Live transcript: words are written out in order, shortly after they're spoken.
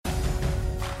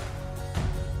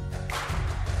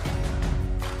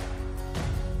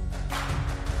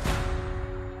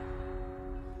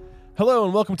Hello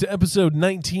and welcome to episode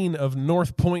 19 of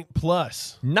North Point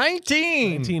Plus.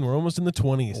 19. We're almost in the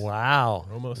 20s. Wow.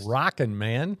 Almost. Rocking,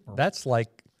 man. That's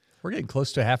like, we're getting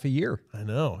close to half a year. I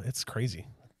know. It's crazy.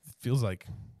 Feels like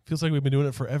we've been doing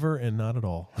it forever and not at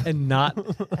all. And not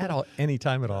at all, any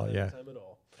time at all, yeah.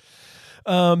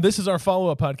 This is our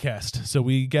follow-up podcast. So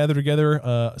we gather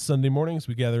together Sunday mornings.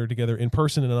 We gather together in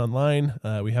person and online.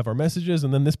 We have our messages,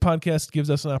 and then this podcast gives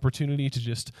us an opportunity to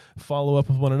just follow up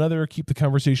with one another, keep the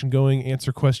conversation going,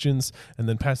 answer questions, and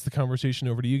then pass the conversation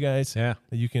over to you guys. Yeah.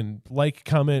 You can like,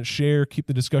 comment, share, keep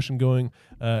the discussion going.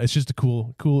 It's just a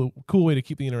cool way to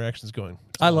keep the interactions going.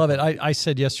 I love it. I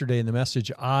said yesterday in the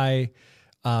message,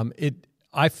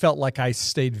 I felt like I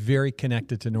stayed very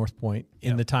connected to North Point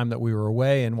in the time that we were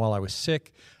away and while I was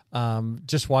sick,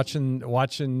 just watching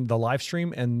the live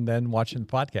stream and then watching the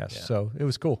podcast. Yeah. So it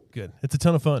was cool. Good. It's a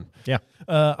ton of fun. Yeah.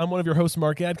 I'm one of your hosts,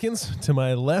 Mark Adkins. To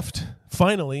my left,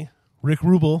 finally, Rick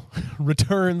Rubel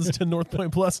returns to North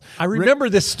Point Plus. I remember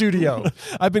this studio.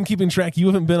 I've been keeping track. You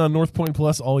haven't been on North Point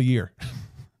Plus all year.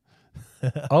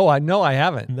 Oh, I know I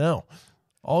haven't. No.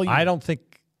 All year. I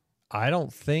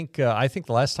think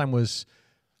the last time was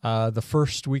the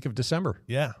first week of December.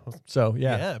 Yeah. So,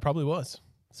 yeah. Yeah, it probably was.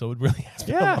 So it really has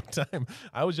been a long time.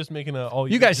 I was just making all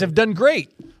you guys have done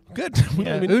great. Good. We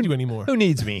don't even need you anymore. Who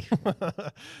needs me?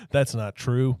 That's not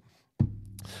true.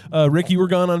 Rick, you were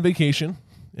gone on vacation,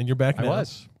 and you're back now. I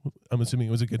was. I'm assuming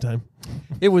it was a good time.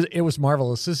 It was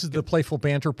marvelous. This is the playful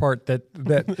banter part that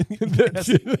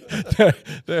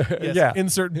Yes, yeah.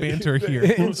 Insert banter here.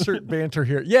 Insert banter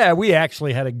here. Yeah, we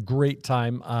actually had a great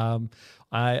time.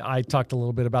 I talked a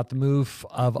little bit about the move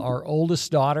of our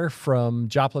oldest daughter from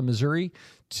Joplin, Missouri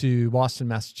to Boston,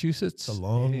 Massachusetts. It's a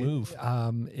long move.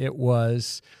 It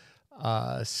was,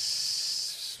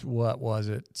 what was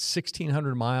it,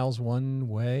 1,600 miles one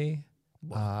way.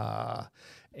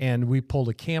 And we pulled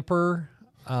a camper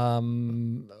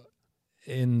in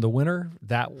the winter.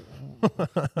 That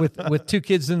with two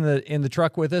kids in the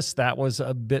truck with us, that was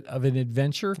a bit of an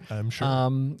adventure. I'm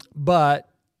sure. But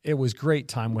it was great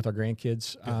time with our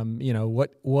grandkids.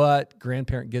 What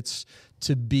grandparent gets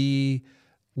to be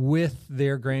with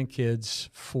their grandkids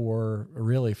for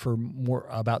more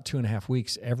about 2.5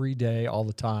 weeks every day, all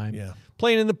the time. Yeah.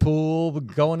 Playing in the pool,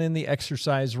 going in the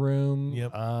exercise room,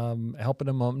 Yep. helping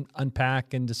them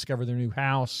unpack and discover their new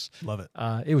house. Love it.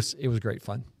 It was great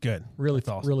fun. Good. Really, That's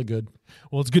awesome. really good.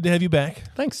 Well, it's good to have you back.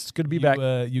 Thanks. It's good to be back.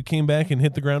 You came back and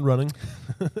hit the ground running.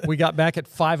 We got back at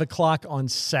 5:00 on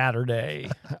Saturday,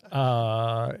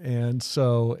 and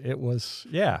so it was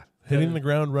Hitting the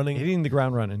ground running.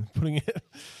 Putting it.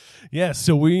 Yeah,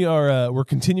 so we're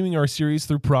continuing our series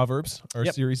through Proverbs. Our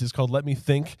series is called Let Me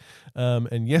Think.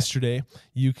 And yesterday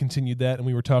you continued that, and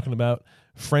we were talking about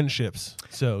friendships.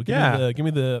 So give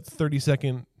me the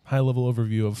 30-second high-level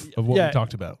overview of what we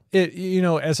talked about.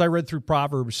 As I read through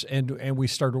Proverbs and we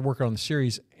started working on the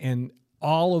series, and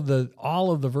all of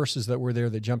the verses that were there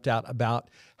that jumped out about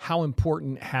how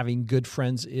important having good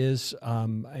friends is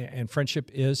and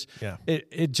friendship is. Yeah.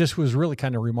 It just was really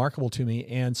kind of remarkable to me.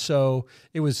 And so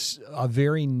it was a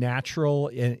very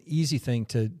natural and easy thing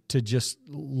to just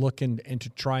look and to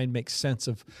try and make sense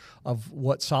of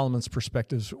what Solomon's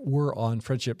perspectives were on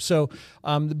friendship. So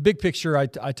the big picture, I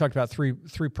talked about three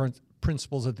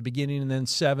principles at the beginning, and then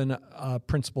 7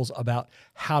 principles about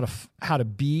how to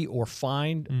be or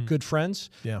find good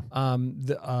friends. Yeah.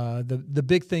 The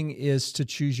big thing is to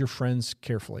choose your friends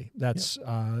carefully. That's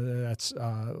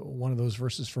one of those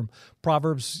verses from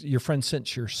Proverbs. Your friend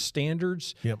sets your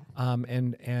standards. Yep.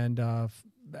 And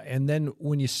then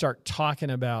when you start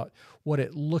talking about what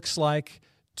it looks like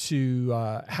to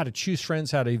how to choose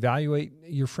friends, how to evaluate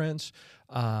your friends.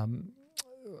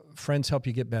 Friends help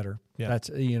you get better. Yeah.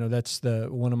 That's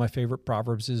one of my favorite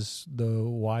proverbs is the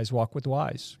wise walk with the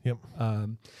wise. Yep.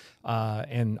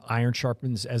 And iron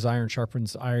sharpens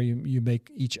iron. You make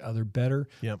each other better.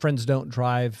 Yep. Friends don't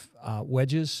drive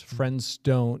wedges. Friends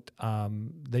don't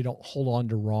hold on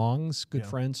to wrongs. Good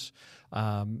friends.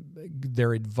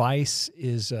 Their advice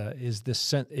is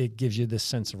this. It gives you this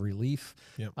sense of relief.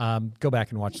 Yep. Go back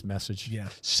and watch the message. Yeah.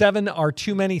 7 are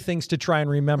too many things to try and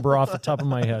remember off the top of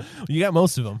my head. You got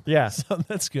most of them. Yeah. So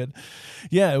that's good.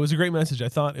 Yeah, it was a great message. I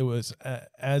thought it was,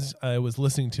 as I was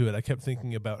listening to it, I kept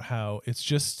thinking about how it's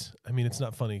just, it's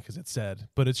not funny because it's sad,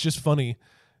 but it's just funny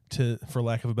to, for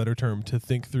lack of a better term, to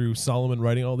think through Solomon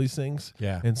writing all these things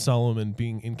and Solomon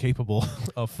being incapable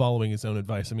of following his own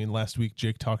advice. Last week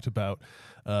Jake talked about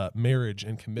marriage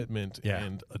and commitment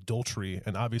and adultery,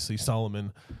 and obviously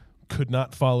Solomon could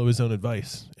not follow his own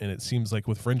advice. And it seems like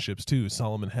with friendships too,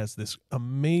 Solomon has this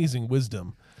amazing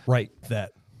wisdom, right?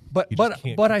 That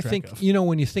But I think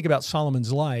when you think about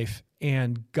Solomon's life,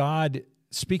 and God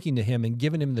speaking to him and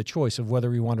giving him the choice of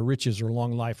whether he wanted riches or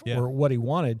long life or what he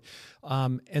wanted.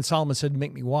 And Solomon said,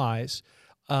 make me wise.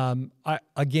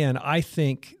 I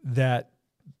think that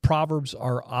Proverbs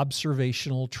are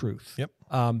observational truth. Yep.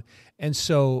 And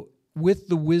so with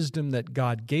the wisdom that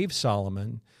God gave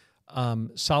Solomon,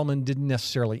 Solomon didn't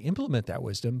necessarily implement that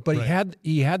wisdom, but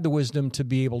he had the wisdom to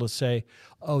be able to say,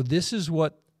 oh, this is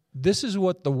what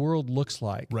the world looks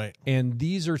like. Right. And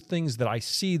these are things that I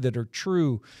see that are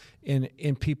true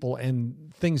in people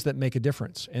and things that make a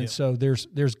difference. And so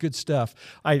there's good stuff.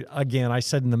 I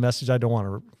said in the message, I don't want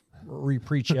to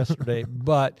re-preach yesterday,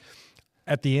 but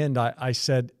at the end I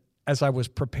said, as I was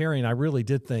preparing, I really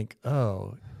did think,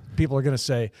 oh, people are going to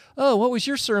say, oh, what was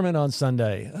your sermon on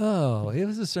Sunday? Oh, it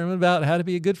was a sermon about how to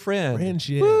be a good friend.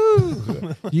 Friendship.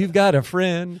 Woo! You've got a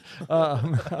friend.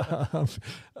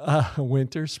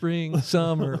 Winter, spring,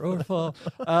 summer, or fall.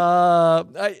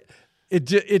 It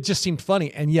just seemed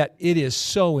funny, and yet it is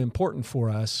so important for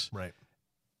us. Right.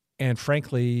 And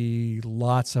frankly,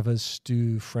 lots of us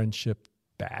do friendship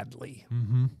badly.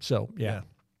 Mm-hmm. So, yeah.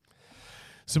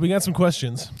 So we got some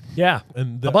questions. Yeah,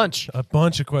 and a bunch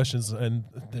of questions, and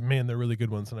man, they're really good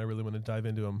ones, and I really want to dive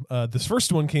into them. This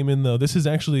first one came in, though. This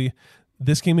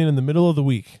came in the middle of the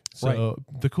week. So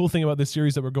the cool thing about this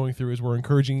series that we're going through is we're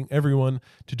encouraging everyone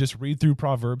to just read through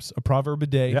Proverbs, a proverb a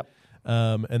day. Yep.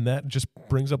 And that just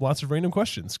brings up lots of random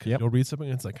questions. You'll read something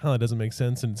and it's like, it doesn't make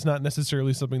sense. And it's not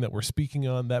necessarily something that we're speaking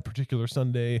on that particular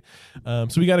Sunday. So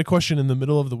we got a question in the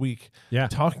middle of the week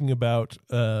talking about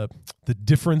the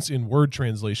difference in word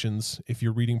translations. If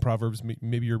you're reading Proverbs,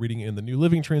 maybe you're reading it in the New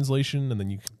Living Translation and then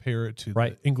you compare it to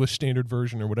the English Standard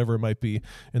Version or whatever it might be.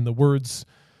 And the words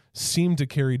seem to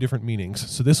carry different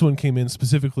meanings. So this one came in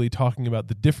specifically talking about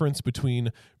the difference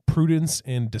between prudence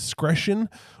and discretion,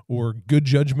 or good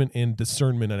judgment and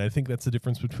discernment. And I think that's the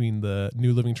difference between the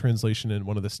New Living Translation and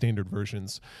one of the standard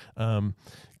versions,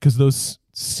 because those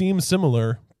seem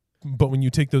similar, but when you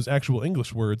take those actual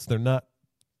English words, they're not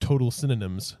total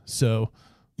synonyms. So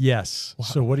yes.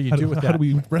 So what do you do with that? How do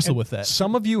we wrestle with that?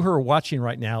 Some of you who are watching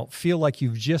right now feel like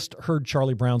you've just heard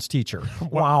Charlie Brown's Teacher.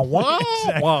 Wah, wah,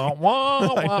 Exactly. wah,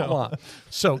 wah, wah, wah.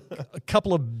 So a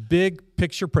couple of big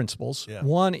picture principles. Yeah.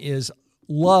 One is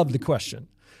love the question.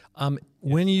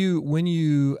 When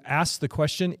you ask the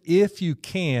question, if you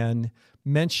can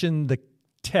mention the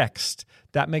text,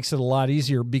 that makes it a lot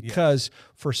easier, because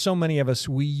for so many of us,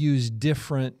 we use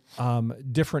different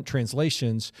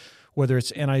translations, whether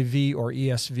it's NIV or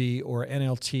ESV or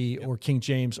NLT or King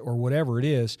James or whatever it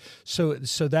is. So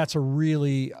that's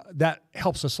that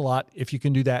helps us a lot if you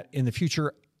can do that in the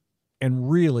future, and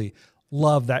really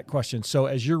love that question. So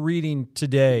as you're reading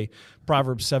today,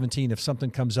 Proverbs 17, if something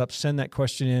comes up, send that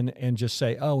question in and just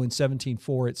say, oh, in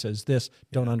 17:4 it says this,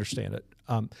 don't understand it.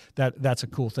 That's a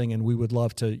cool thing, and we would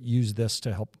love to use this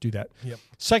to help do that. Yep.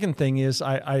 Second thing is,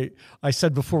 I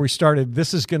said before we started,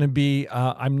 this is going to be,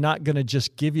 I'm not going to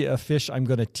just give you a fish, I'm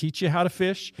going to teach you how to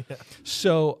fish. Yeah.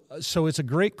 So it's a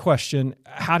great question.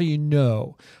 How do you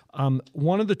know?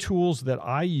 One of the tools that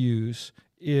I use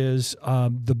is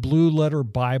the Blue Letter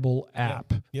Bible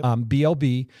app,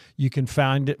 BLB. You can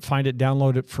find it,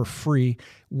 download it for free.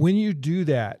 When you do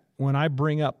that, when I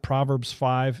bring up Proverbs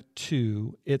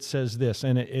 5:2, it says this,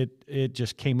 and it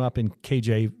just came up in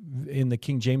the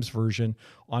King James Version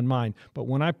on mine. But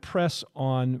when I press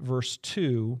on verse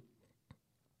 2,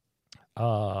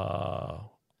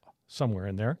 somewhere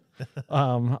in there,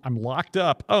 I'm locked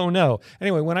up. Oh no!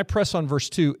 Anyway, when I press on verse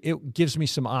 2, it gives me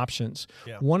some options.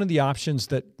 Yeah. One of the options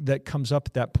that comes up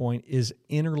at that point is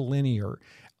interlinear.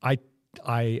 I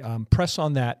press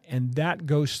on that, and that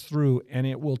goes through, and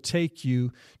it will take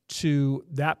you to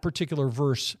that particular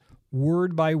verse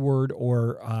word by word,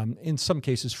 or in some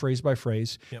cases phrase by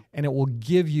phrase, and it will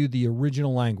give you the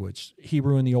original language,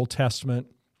 Hebrew in the Old Testament,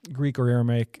 Greek or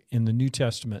Aramaic in the New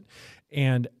Testament,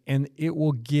 and it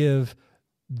will give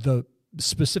the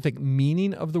specific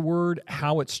meaning of the word,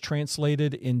 how it's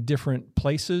translated in different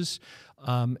places,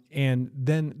 and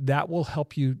then that will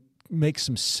help you make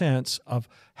some sense of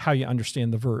how you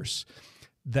understand the verse.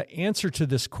 The answer to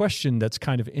this question that's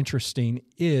kind of interesting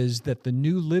is that the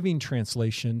New Living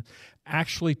Translation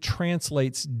actually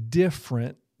translates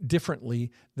differently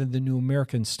than the New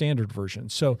American Standard Version.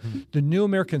 So the New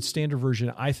American Standard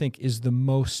Version, I think, is the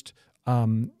most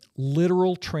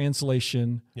literal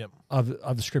translation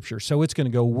of the Scripture. So it's going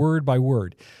to go word by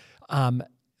word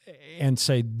and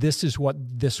say, this is what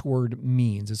this word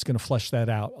means. It's going to flesh that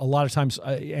out. A lot of times,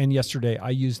 and yesterday, I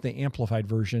used the Amplified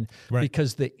Version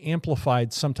because the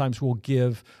Amplified sometimes will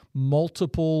give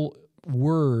multiple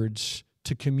words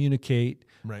to communicate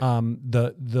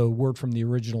the word from the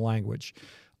original language.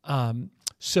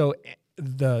 So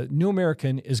the New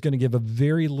American is going to give a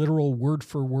very literal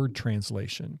word-for-word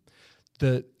translation.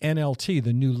 The NLT,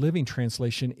 the New Living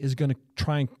Translation, is going to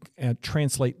try and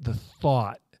translate the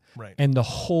thought Right. and the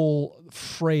whole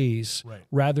phrase Right.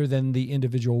 rather than the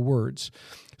individual words.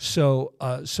 So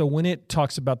when it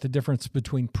talks about the difference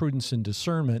between prudence and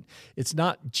discernment, it's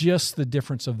not just the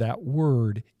difference of that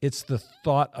word; it's the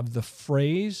thought of the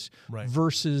phrase Right.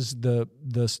 versus the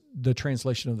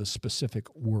translation of the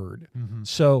specific word.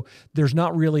 So there's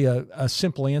not really a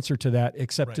simple answer to that,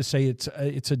 except to say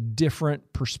it's a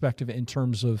different perspective in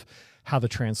terms of how the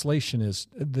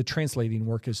translating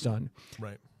work is done.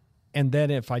 Right. And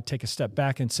then if I take a step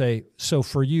back and say, so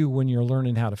for you, when you're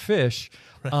learning how to fish,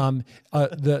 one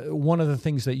of the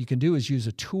things that you can do is use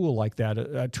a tool like that,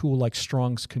 a tool like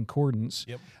Strong's Concordance,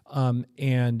 Yep.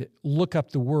 and look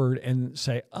up the word and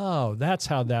say, oh, that's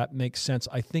how that makes sense.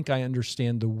 I think I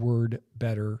understand the word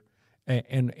better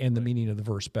and the meaning of the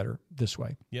verse better this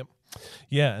way. Yep.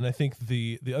 Yeah, and I think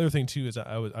the other thing too is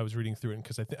I was reading through it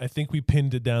because I think we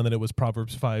pinned it down that it was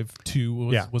Proverbs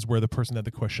 5:2 was where the person had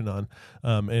the question on,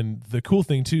 and the cool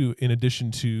thing too, in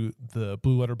addition to the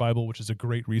Blue Letter Bible, which is a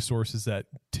great resource, is that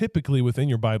typically within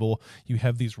your Bible you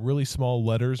have these really small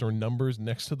letters or numbers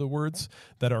next to the words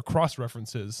that are cross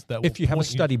references. That If you have a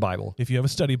study Bible, if you have a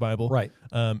study Bible, right,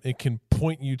 it can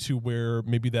point you to where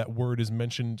maybe that word is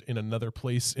mentioned in another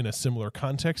place in a similar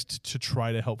context to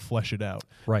try to help flesh it out.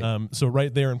 Right. So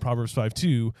right there in Proverbs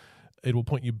 5:2, it will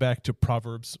point you back to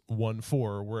Proverbs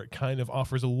 1:4, where it kind of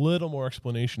offers a little more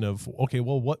explanation of, okay,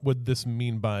 well, what would this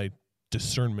mean by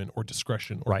discernment or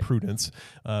discretion or prudence?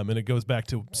 And it goes back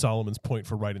to Solomon's point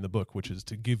for writing the book, which is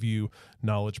to give you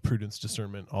knowledge, prudence,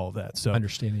 discernment, all of that. So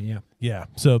understanding, yeah. Yeah.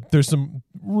 So there's some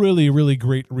really, really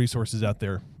great resources out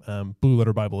there. Blue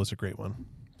Letter Bible is a great one.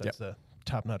 That's a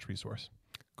top-notch resource.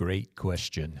 Great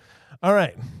question. All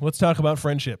right, let's talk about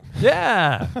friendship.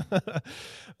 Yeah.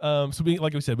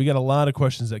 Like we said, we got a lot of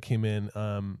questions that came in,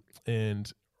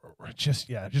 and just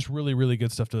really, really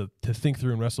good stuff to think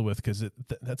through and wrestle with, because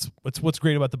that's what's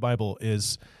great about the Bible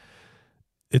is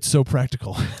it's so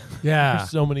practical. Yeah.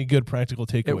 There's so many good practical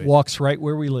takeaways. It walks right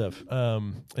where we live.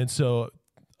 And so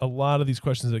a lot of these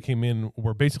questions that came in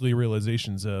were basically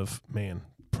realizations of, man,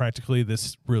 practically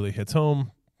this really hits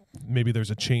home. Maybe there's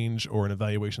a change or an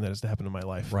evaluation that has to happen in my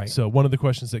life. Right. So one of the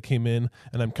questions that came in,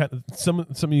 and I'm kind of some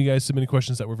of you guys submitted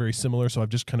questions that were very similar, so I've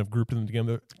just kind of grouped them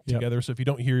together. So if you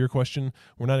don't hear your question,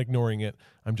 we're not ignoring it.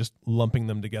 I'm just lumping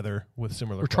them together with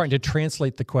similar. We're trying to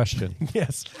translate the question.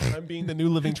 Yes, I'm being the New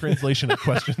Living Translation of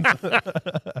questions.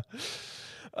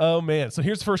 Oh man! So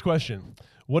here's the first question: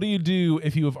 what do you do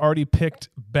if you have already picked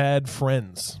bad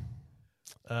friends?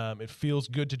 It feels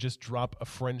good to just drop a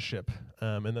friendship.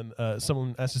 And then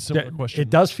someone asked a similar question. It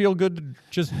does feel good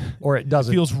or it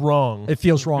doesn't. It feels wrong. It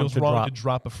feels wrong, to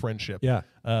drop a friendship. Yeah.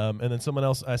 And then someone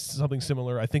else asked something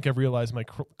similar. I think I've realized my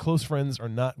close friends are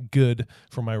not good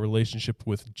for my relationship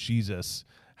with Jesus.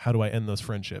 How do I end those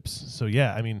friendships? So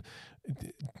yeah, I mean,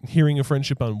 hearing a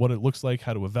friendship on what it looks like,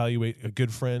 how to evaluate a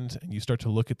good friend, and you start to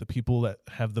look at the people that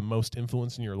have the most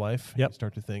influence in your life. Yep. You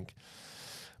start to think,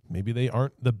 maybe they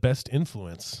aren't the best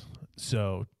influence.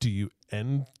 So do you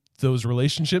end those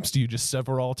relationships? Do you just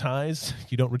sever all ties?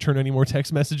 You don't return any more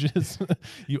text messages?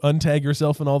 You untag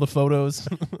yourself in all the photos?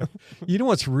 You know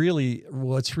what's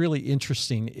really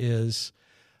interesting is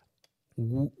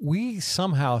we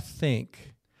somehow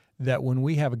think that when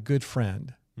we have a good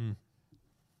friend,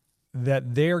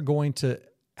 that they're going to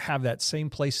have that same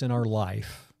place in our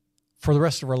life for the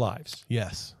rest of our lives.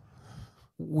 Yes.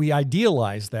 We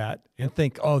idealize that and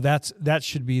think, oh, that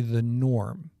should be the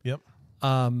norm. Yep.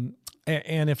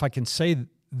 And if I can say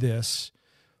this,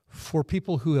 for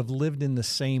people who have lived in the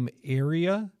same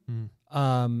area, in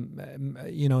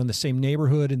the same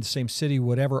neighborhood, in the same city,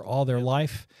 whatever, all their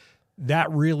life, that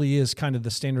really is kind of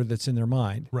the standard that's in their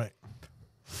mind. Right.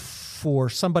 For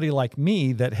somebody like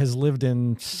me that has lived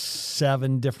in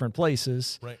 7 different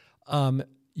places, right.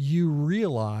 You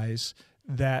realize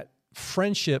that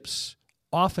friendships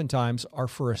oftentimes are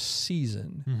for a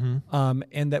season,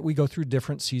 and that we go through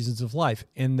different seasons of life,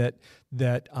 and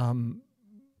that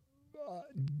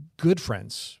good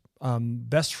friends,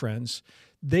 best friends,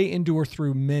 they endure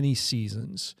through many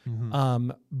seasons.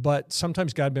 But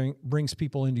sometimes God brings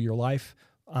people into your life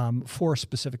for a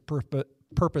specific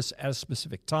purpose at a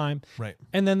specific time, right?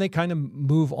 And then they kind of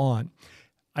move on.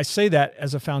 I say that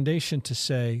as a foundation to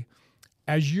say,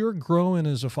 as you're growing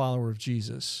as a follower of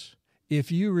Jesus,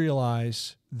 if you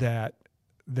realize that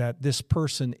this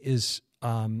person is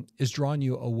drawing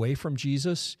you away from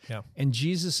Jesus, and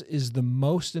Jesus is the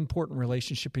most important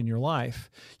relationship in your life,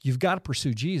 you've got to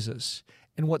pursue Jesus.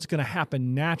 And what's going to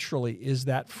happen naturally is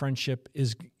that friendship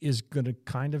is going to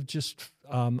kind of just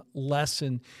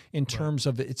lessen in terms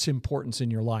of its importance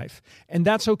in your life, and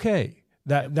that's okay.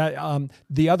 That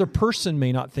the other person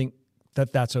may not think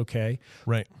that that's okay,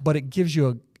 right? But it gives you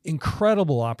an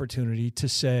incredible opportunity to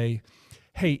say,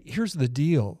 "Hey, here's the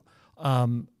deal.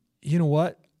 You know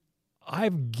what?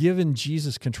 I've given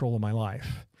Jesus control of my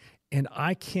life, and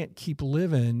I can't keep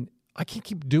doing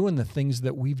the things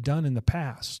that we've done in the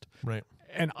past. Right.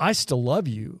 And I still love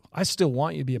you. I still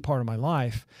want you to be a part of my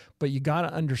life, but you got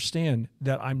to understand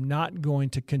that I'm not going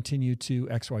to continue to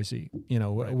XYZ,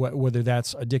 whether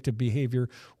that's addictive behavior,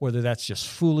 whether that's just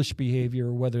foolish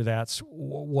behavior, whether that's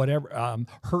whatever,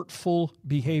 hurtful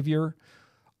behavior.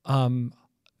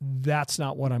 That's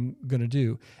not what I'm going to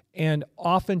do. And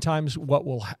oftentimes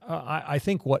I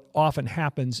think what often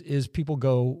happens is people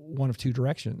go one of two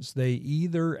directions. They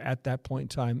either at that point in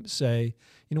time say,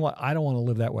 you know what, I don't want to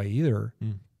live that way either.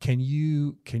 Can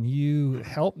you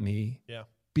help me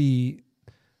be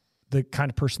the kind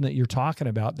of person that you're talking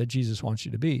about that Jesus wants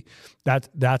you to be?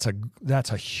 That's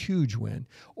a huge win.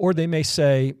 Or they may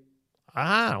say,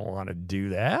 I don't want to do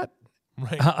that.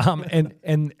 Right.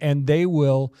 And they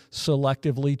will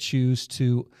selectively choose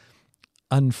to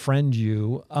unfriend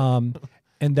you,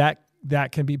 and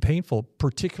that can be painful,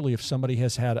 particularly if somebody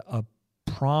has had a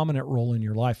prominent role in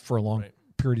your life for a long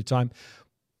period of time.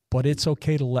 But it's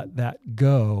okay to let that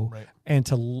go, and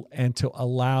to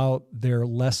allow their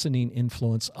lessening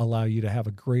influence allow you to have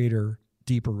a greater,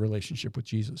 deeper relationship with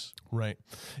Jesus. Right.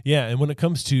 Yeah, and when it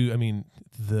comes to, I mean,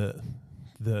 the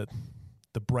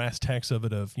brass tacks of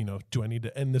it, of, do I need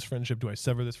to end this friendship? Do I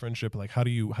sever this friendship? Like, how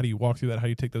do you walk through that? How do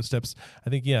you take those steps? I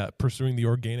think, pursuing the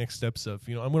organic steps of,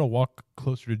 I'm going to walk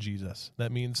closer to Jesus.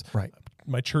 That means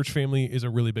my church family is a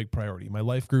really big priority. My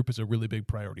life group is a really big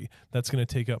priority. That's going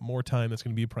to take up more time. That's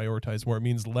going to be prioritized more. It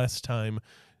means less time.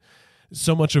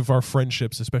 So much of our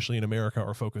friendships, especially in America,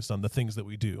 are focused on the things that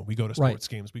we do. We go to sports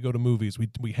games, we go to movies,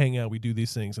 we hang out, we do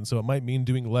these things. And so it might mean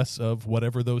doing less of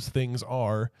whatever those things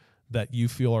are that you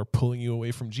feel are pulling you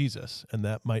away from Jesus. And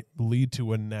that might lead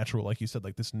to a natural, like you said,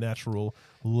 like this natural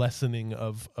lessening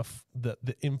of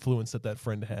the influence that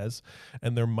friend has.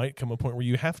 And there might come a point where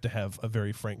you have to have a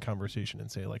very frank conversation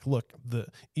and say, like, look,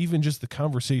 even just the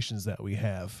conversations that we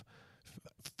have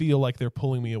feel like they're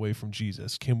pulling me away from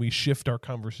Jesus. Can we shift our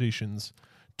conversations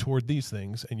toward these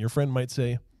things? And your friend might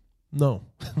say, no.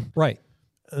 Right.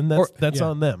 And that's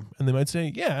on them. And they might say,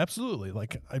 yeah, absolutely.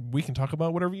 Like, we can talk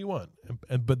about whatever you want.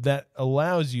 But that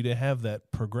allows you to have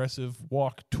that progressive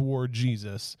walk toward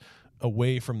Jesus,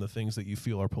 away from the things that you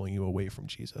feel are pulling you away from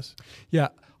Jesus. Yeah,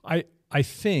 I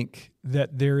think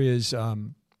that there is, I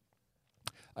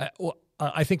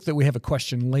think that we have a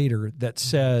question later that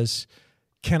says,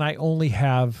 can I only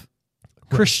have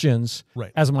Christians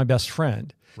as my best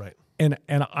friend? Right. And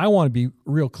I want to be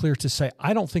real clear to say,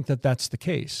 I don't think that that's the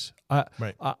case.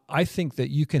 I think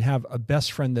that you can have a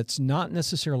best friend that's not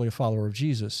necessarily a follower of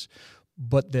Jesus,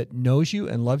 but that knows you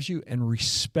and loves you and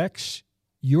respects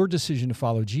your decision to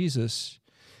follow Jesus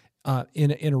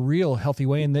in a real healthy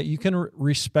way, and that you can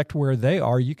respect where they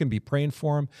are. You can be praying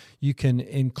for them. You can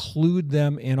include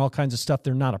them in all kinds of stuff.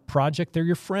 They're not a project. They're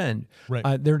your friend.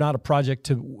 Right. They're not a project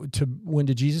to win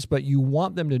to Jesus, but you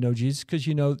want them to know Jesus because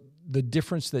you know the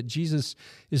difference that Jesus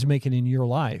is making in your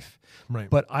life. Right.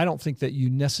 But I don't think that you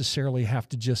necessarily have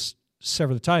to just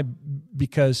sever the tie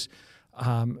because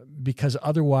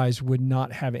otherwise would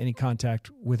not have any contact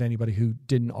with anybody who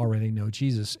didn't already know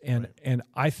Jesus. And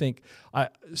I think,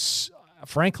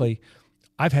 frankly,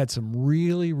 I've had some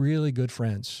really, really good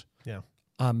friends. Yeah.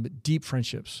 Deep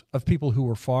friendships of people who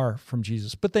were far from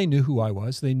Jesus, but they knew who I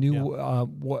was. They knew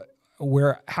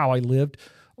how I lived,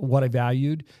 what I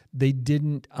valued. They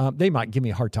didn't. They might give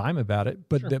me a hard time about it,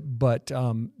 but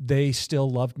they still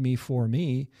loved me for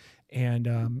me,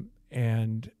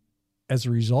 and as a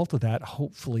result of that,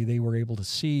 hopefully they were able to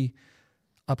see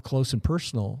up close and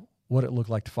personal what it looked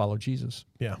like to follow Jesus.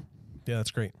 Yeah,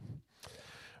 that's great.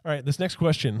 All right, this next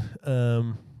question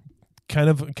kind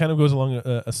of goes along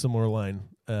a similar line.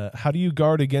 How do you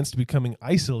guard against becoming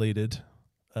isolated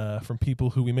from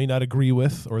people who we may not agree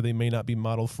with, or they may not be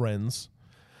model friends?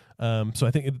 So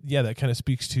I think, that kind of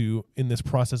speaks to, in this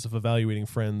process of evaluating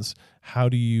friends, how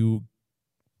do you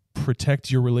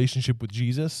protect your relationship with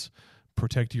Jesus,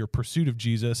 protect your pursuit of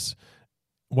Jesus,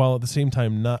 while at the same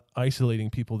time not isolating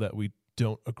people that we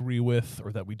don't agree with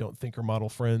or that we don't think are model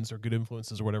friends or good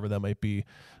influences or whatever that might be.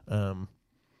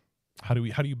 How do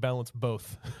you balance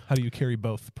both? How do you carry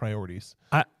both priorities?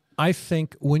 I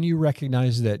think when you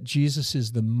recognize that Jesus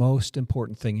is the most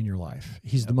important thing in your life,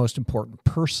 he's the most important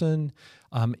person,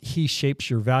 he shapes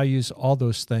your values, all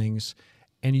those things,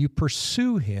 and you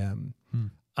pursue him,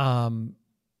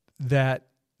 that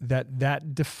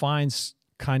defines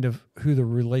kind of who the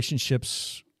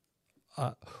relationships,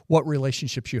 what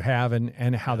relationships you have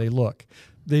and how they look.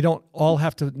 They don't all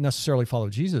have to necessarily follow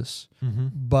Jesus,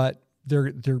 but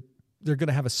they're going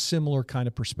to have a similar kind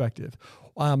of perspective.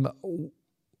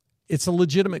 It's a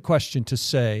legitimate question to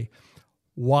say,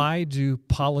 why do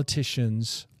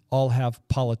politicians all have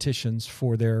politicians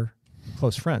for their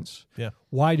close friends? Yeah.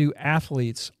 Why do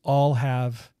athletes all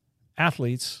have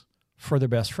athletes for their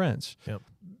best friends? Yep.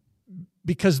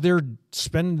 Because they're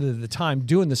spending the time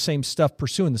doing the same stuff,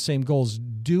 pursuing the same goals,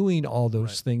 doing all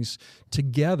those things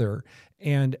together,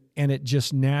 and it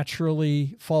just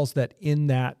naturally falls that in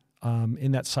that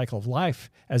cycle of life,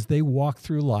 as they walk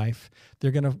through life,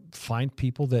 they're going to find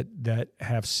people that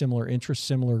have similar interests,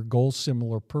 similar goals,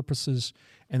 similar purposes,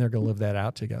 and they're going to live that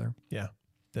out together. Yeah,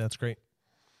 that's great.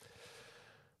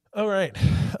 All right.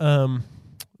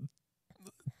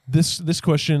 This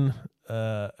question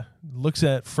looks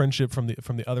at friendship from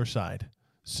the other side.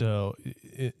 So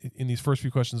in these first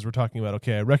few questions, we're talking about,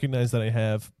 okay, I recognize that I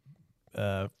have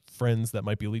friends that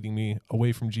might be leading me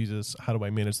away from Jesus. How do I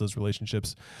manage those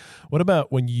relationships? What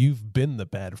about when you've been the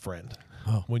bad friend?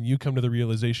 Oh. When you come to the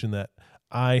realization that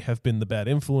I have been the bad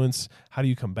influence, how do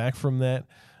you come back from that?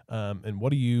 And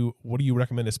what do you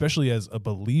recommend, especially as a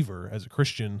believer, as a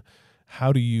Christian?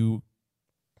 How do you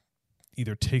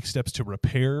either take steps to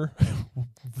repair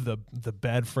the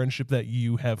bad friendship that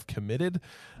you have committed,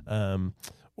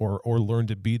 or learn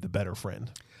to be the better friend?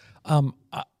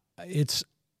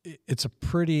 It's a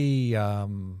pretty, I'd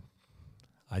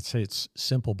say it's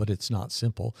simple, but it's not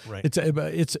simple. Right. It's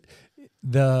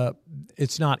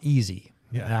not easy.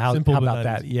 Yeah. How Simple, but about not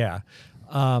that? easy. Yeah.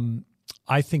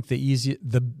 I think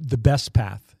the best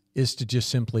path is to just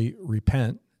simply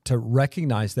repent, to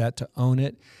recognize that, to own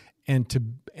it, and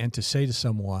to say to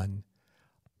someone,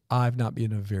 I've not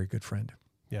been a very good friend.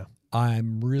 Yeah.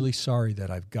 I'm really sorry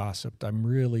that I've gossiped. I'm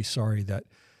really sorry that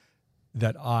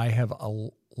I have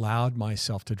allowed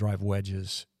myself to drive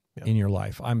wedges in your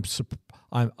life. I'm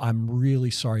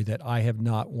really sorry that I have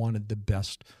not wanted the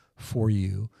best for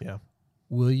you. Yeah.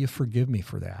 Will you forgive me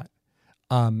for that?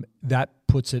 That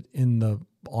puts it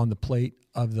on the plate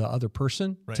of the other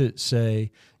person to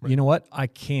say, you know what, I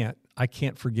can't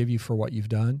forgive you for what you've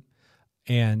done,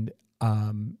 and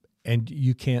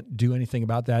you can't do anything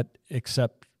about that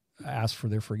except ask for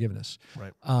their forgiveness.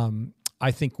 Right.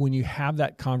 I think when you have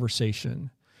that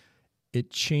conversation,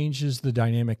 it changes the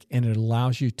dynamic, and it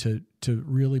allows you to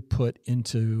really put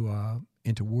into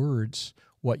words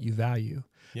what you value.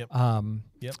 Yep.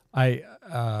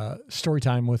 Story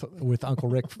time with Uncle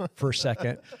Rick for a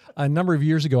second. A number of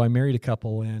years ago, I married a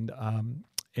couple, and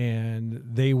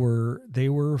they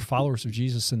were followers of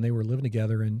Jesus, and they were living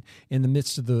together. And in the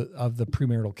midst of the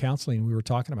premarital counseling, we were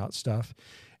talking about stuff,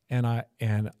 and I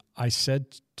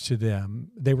said to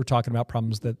them, they were talking about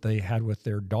problems that they had with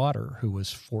their daughter, who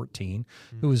was 14,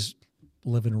 who was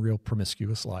living a real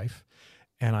promiscuous life,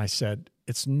 and I said,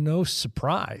 it's no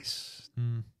surprise.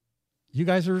 You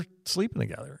guys are sleeping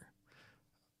together.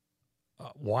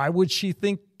 Why would she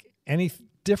think any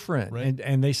different? Right.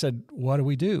 And they said, what do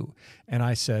we do? And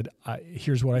I said,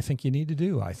 here's what I think you need to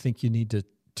do. I think you need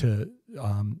to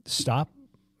stop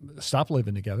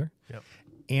living together. Yep.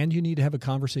 And you need to have a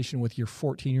conversation with your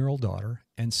 14-year-old daughter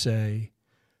and say,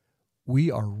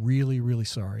 we are really, really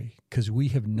sorry because we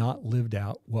have not lived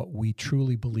out what we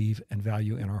truly believe and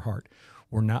value in our heart.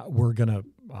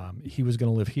 He was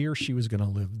going to live here. She was going to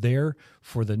live there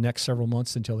for the next several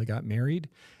months until they got married.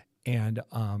 And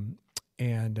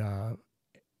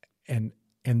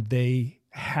they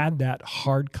had that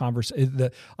hard conversation.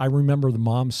 I remember the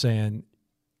mom saying,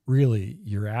 really,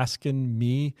 you're asking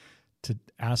me to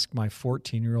ask my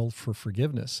 14-year-old for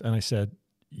forgiveness? And I said,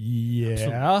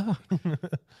 yeah,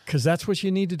 because that's what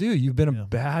you need to do. You've been a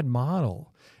bad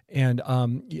model. And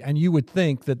you would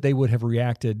think that they would have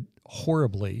reacted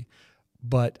horribly,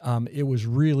 but it was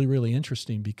really, really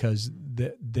interesting because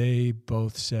they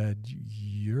both said,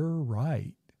 you're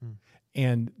right.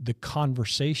 And the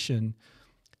conversation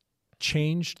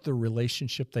changed the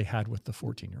relationship they had with the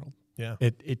 14-year-old. Yeah.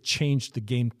 It changed the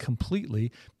game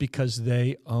completely because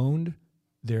they owned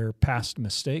their past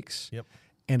mistakes. Yep.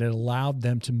 And it allowed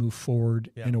them to move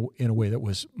forward in a way that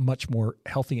was much more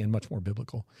healthy and much more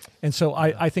biblical. And so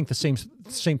I think the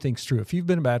same thing's true. If you've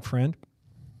been a bad friend,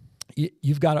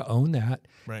 you've got to own that.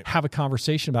 Right. Have a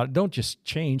conversation about it. Don't just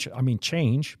change. I mean,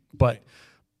 change, but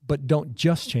don't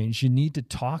just change. You need to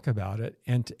talk about it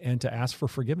and to ask for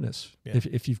forgiveness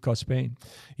if you've caused pain.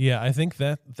 Yeah, I think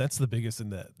that's the biggest thing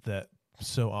that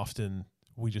so often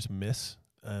we just miss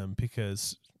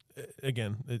because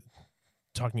again,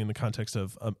 talking in the context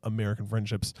of American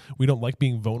friendships, we don't like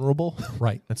being vulnerable.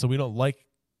 Right. And so we don't like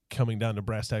coming down to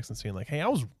brass tacks and saying like, hey, I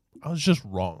was just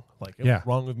wrong. Like it was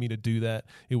wrong of me to do that.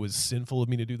 It was sinful of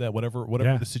me to do that, whatever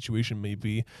the situation may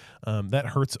be. That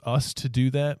hurts us to do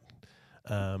that.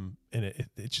 And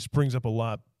it just brings up a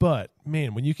lot. But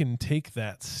man, when you can take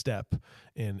that step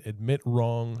and admit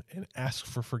wrong and ask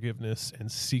for forgiveness and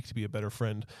seek to be a better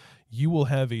friend, you will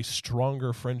have a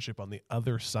stronger friendship on the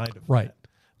other side of that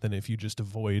than if you just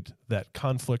avoid that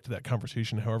conflict, that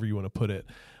conversation, however you want to put it.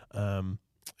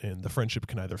 And the friendship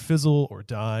can either fizzle or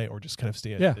die or just kind of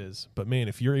stay as it is. But man,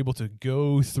 if you're able to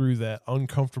go through that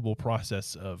uncomfortable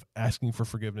process of asking for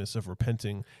forgiveness, of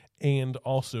repenting, and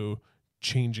also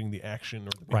changing the action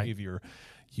or the behavior,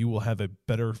 you will have a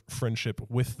better friendship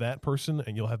with that person,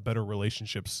 and you'll have better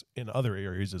relationships in other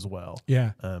areas as well.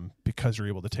 Yeah. Because you're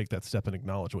able to take that step and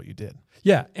acknowledge what you did.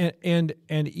 Yeah. And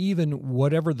even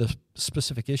whatever the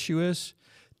specific issue is,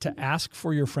 to ask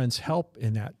for your friend's help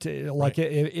in that.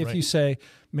 If you say,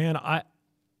 man,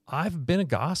 I've been a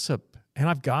gossip and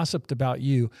I've gossiped about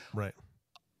you. Right.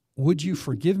 Would you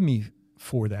forgive me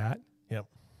for that? Yep.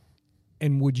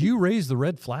 And would you raise the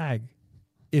red flag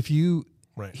if you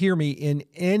hear me in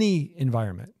any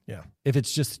environment? Yeah. If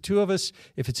it's just the two of us,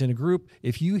 if it's in a group,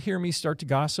 if you hear me start to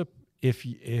gossip, if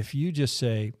you just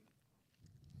say,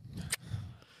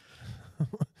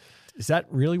 is that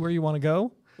really where you want to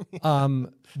go?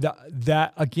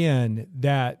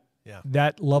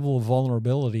 That level of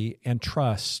vulnerability and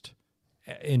trust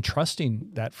in trusting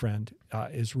that friend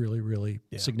is really, really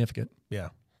significant. Yeah,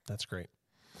 that's great.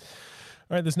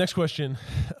 All right, this next question,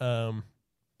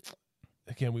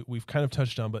 again, we've kind of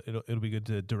touched on, but it'll be good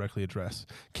to directly address.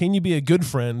 Can you be a good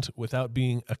friend without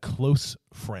being a close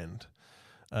friend?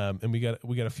 And we got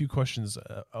a few questions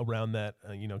around that.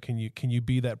 Can you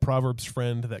be that Proverbs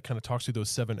friend that kind of talks through those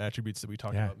 7 attributes that we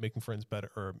talked about, making friends better,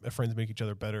 or friends make each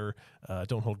other better,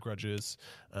 don't hold grudges,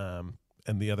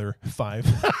 and the other 5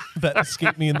 that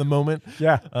escape me in the moment.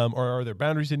 Yeah. Or are there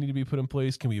boundaries that need to be put in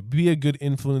place? Can we be a good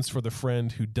influence for the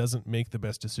friend who doesn't make the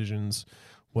best decisions?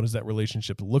 What does that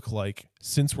relationship look like?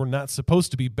 Since we're not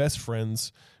supposed to be best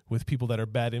friends with people that are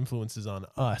bad influences on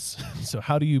us, so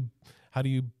how do you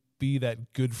be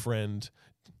that good friend?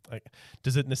 Like,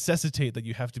 does it necessitate that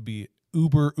you have to be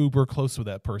uber close with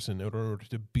that person in order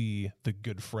to be the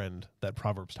good friend that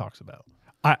Proverbs talks about?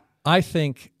 I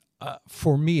think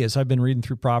for me, as I've been reading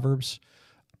through Proverbs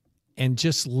and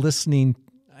just listening,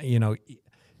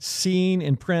 seeing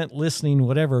in print, listening,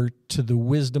 whatever, to the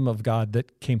wisdom of God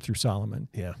that came through Solomon.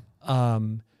 Yeah.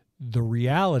 The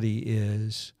reality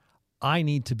is I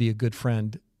need to be a good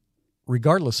friend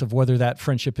regardless of whether that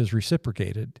friendship is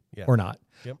reciprocated or not.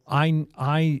 Yep.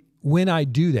 When I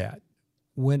do that,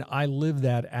 when I live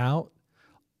that out,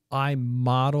 I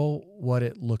model what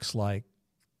it looks like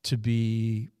to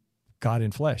be God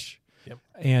in flesh. Yep.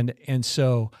 And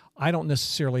so I don't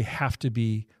necessarily have to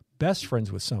be best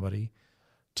friends with somebody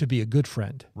to be a good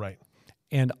friend. Right.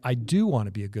 And I do want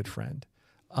to be a good friend.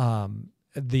 But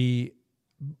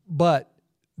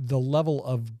the level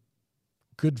of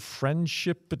good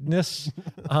friendshipness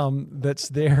that's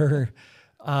there,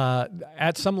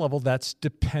 at some level, that's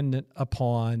dependent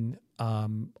upon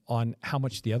on how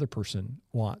much the other person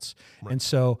wants. Right. And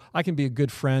so I can be a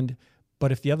good friend,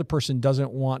 but if the other person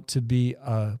doesn't want to be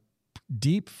have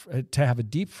a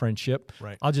deep friendship,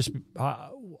 right.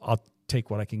 I'll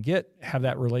take what I can get, have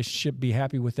that relationship, be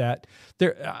happy with that.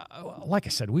 There, like I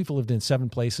said, we've lived in 7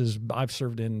 places. I've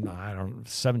served in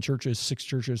 7 churches, 6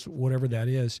 churches, whatever that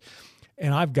is.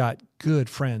 And I've got good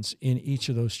friends in each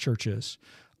of those churches.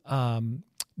 But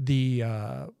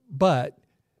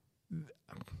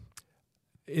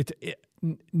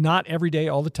not every day,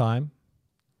 all the time,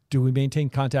 do we maintain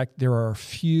contact. There are a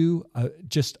few,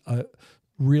 just a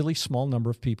really small number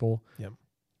of people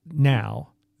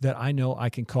now that I know I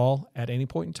can call at any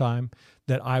point in time,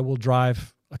 that I will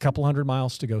drive a couple 100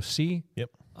 miles to go see.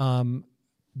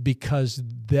 Because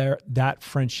that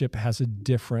friendship has a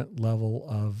different level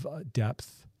of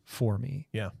depth for me.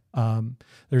 Yeah.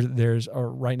 There's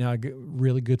right now a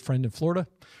really good friend in Florida,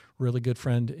 really good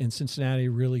friend in Cincinnati,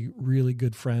 really, really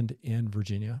good friend in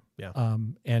Virginia. Yeah.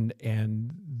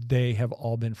 And they have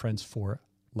all been friends for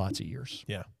lots of years.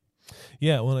 Yeah.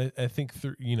 Yeah, well, I think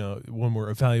when we're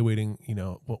evaluating,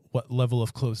 what level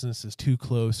of closeness is too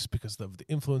close because of the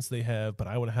influence they have, but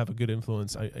I want to have a good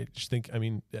influence. I just think,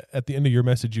 at the end of your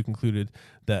message, you concluded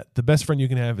that the best friend you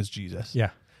can have is Jesus.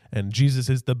 Yeah. And Jesus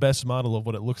is the best model of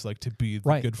what it looks like to be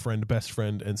the good friend, best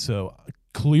friend. And so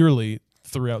clearly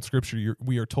throughout Scripture,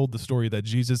 we are told the story that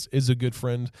Jesus is a good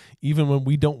friend, even when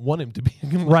we don't want him to be.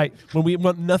 Right. When we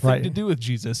want nothing Right. to do with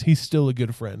Jesus, he's still a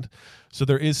good friend. So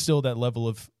there is still that level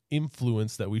of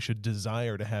influence that we should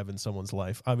desire to have in someone's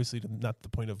life. Obviously, not the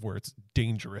point of where it's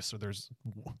dangerous or there's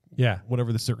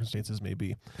whatever the circumstances may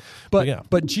be.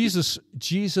 But Jesus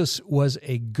was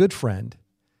a good friend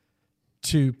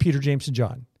to Peter, James, and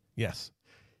John. Yes.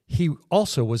 He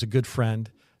also was a good friend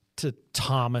to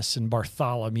Thomas and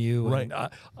Bartholomew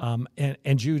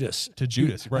and Judas. To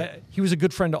Judas, right. He was a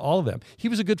good friend to all of them. He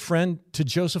was a good friend to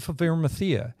Joseph of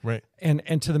Arimathea, right,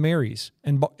 and to the Marys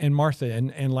and Martha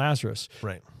and Lazarus.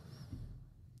 Right.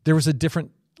 There was a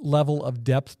different level of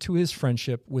depth to his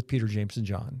friendship with Peter, James, and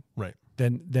John. Right.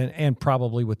 And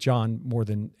probably with John more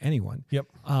than anyone. Yep.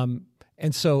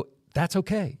 And so that's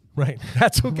okay. Right.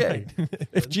 That's okay. Right.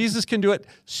 If Jesus can do it,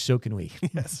 so can we.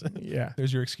 Yes. Yeah.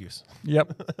 There's your excuse.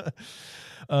 Yep.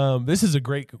 This is a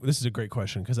great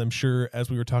question, because I'm sure as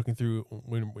we were talking through,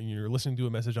 when you're listening to a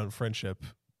message on friendship,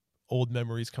 old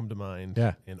memories come to mind.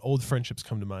 Yeah. And old friendships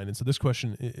come to mind. And so this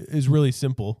question is really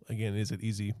simple. Again, is it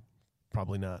easy?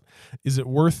 Probably not. Is it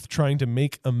worth trying to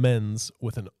make amends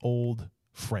with an old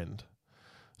friend?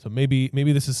 So maybe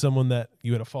this is someone that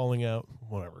you had a falling out,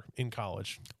 whatever, in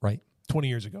college. Right. 20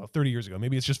 years ago, 30 years ago,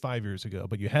 maybe it's just 5 years ago,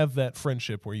 but you have that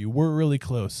friendship where you were really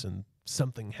close and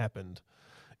something happened.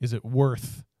 Is it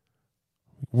worth,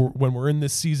 when we're in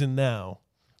this season now,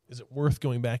 is it worth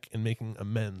going back and making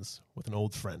amends with an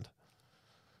old friend?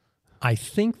 I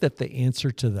think that the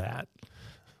answer to that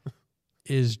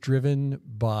is driven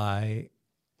by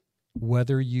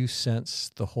whether you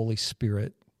sense the Holy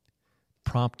Spirit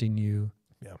prompting you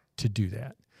to do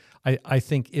that. I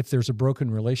think if there's a broken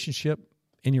relationship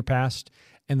in your past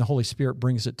and the Holy Spirit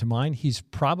brings it to mind, he's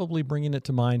probably bringing it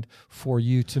to mind for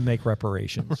you to make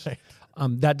reparations. Right.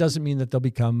 That doesn't mean that they'll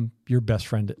become your best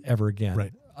friend ever again.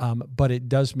 Right. But it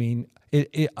does mean,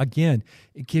 it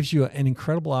gives you an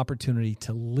incredible opportunity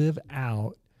to live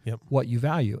out what you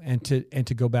value and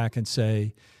to go back and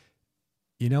say,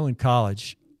 in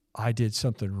college, I did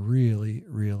something really,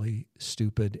 really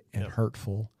stupid and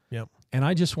hurtful. Yep. And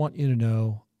I just want you to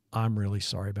know I'm really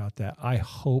sorry about that. I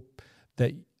hope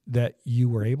that you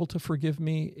were able to forgive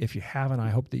me. If you haven't, I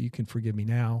hope that you can forgive me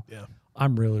now. Yeah.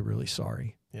 I'm really, really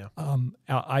sorry. Yeah.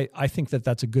 I think that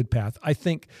that's a good path. I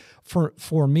think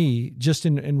for me, just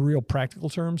in real practical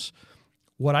terms,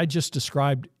 what I just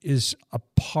described is a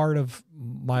part of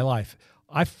my life.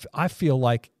 I feel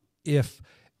like if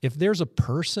there's a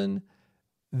person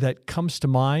that comes to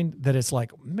mind that it's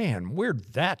like, man,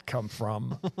 where'd that come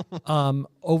from?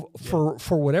 For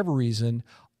whatever reason,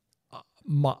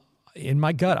 in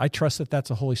my gut, I trust that that's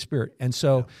a Holy Spirit. And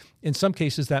so in some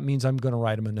cases, that means I'm going to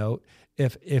write him a note.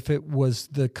 If it was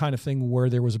the kind of thing where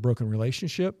there was a broken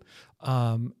relationship,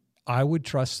 I would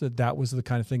trust that was the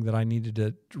kind of thing that I needed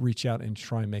to reach out and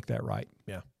try and make that right.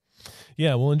 Yeah.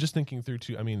 Yeah. Well, and just thinking through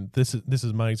too, I mean, this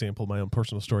is my example, my own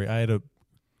personal story. I had a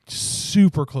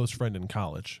super close friend in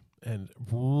college, and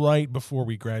right before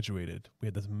we graduated, we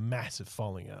had this massive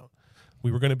falling out.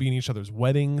 We were going to be in each other's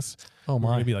weddings. Oh my! We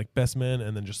were going to be like best men,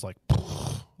 and then just like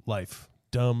life,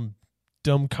 dumb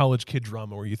college kid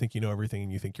drama where you think you know everything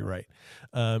and you think you're right.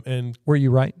 And were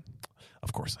you right?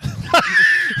 Of course.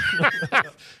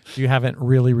 You haven't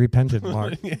really repented,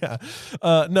 Mark. Yeah.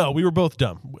 No, we were both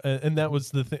dumb. And that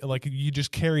was the thing. Like, you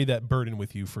just carry that burden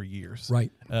with you for years.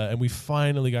 Right. And we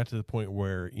finally got to the point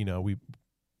where, we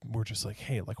were just like,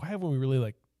 hey, like, why haven't we really,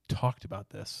 like, talked about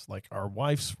this? Like,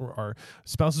 our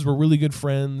spouses were really good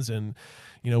friends, and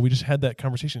we just had that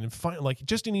conversation, and like,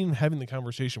 just in even having the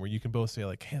conversation where you can both say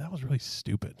like, hey, that was really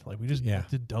stupid, like we just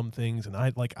did dumb things, and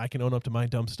I can own up to my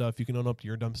dumb stuff, you can own up to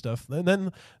your dumb stuff, and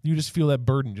then you just feel that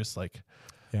burden just like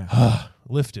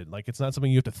lifted. Like, it's not something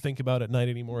you have to think about at night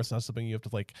anymore. It's not something you have to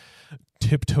like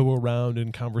tiptoe around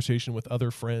in conversation with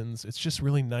other friends. It's just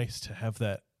really nice to have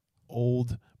that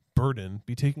old burden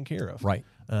be taken care of. Right.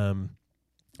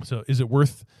 So is it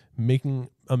worth making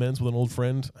amends with an old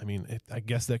friend? I mean, I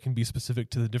guess that can be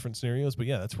specific to the different scenarios, but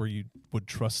that's where you would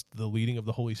trust the leading of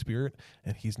the Holy Spirit,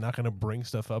 and he's not going to bring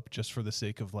stuff up just for the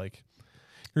sake of like,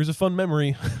 here's a fun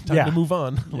memory, time to move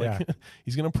on. Like,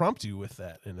 he's going to prompt you with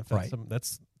that. And if that's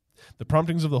that's the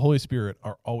promptings of the Holy Spirit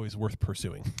are always worth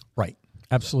pursuing. Right.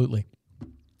 Absolutely.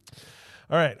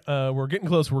 All right. We're getting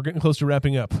close. We're getting close to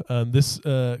wrapping up.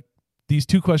 These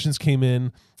two questions came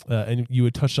in, and you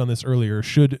had touched on this earlier.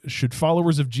 Should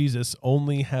followers of Jesus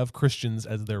only have Christians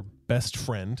as their best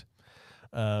friend?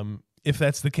 If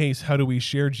that's the case, how do we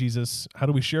share Jesus? How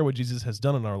do we share what Jesus has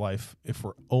done in our life if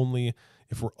we're only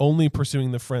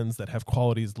pursuing the friends that have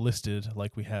qualities listed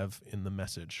like we have in the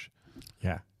message?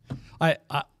 Yeah.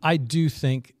 I do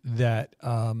think that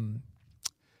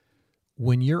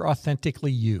when you're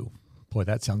authentically you, boy,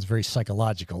 that sounds very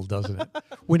psychological, doesn't it?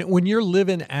 When you're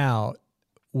living out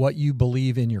what you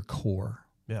believe in your core,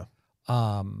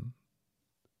 Yeah.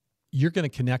 You're going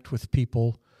to connect with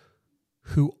people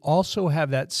who also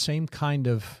have that same kind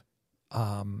of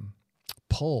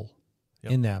pull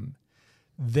in them.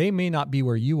 They may not be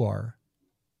where you are,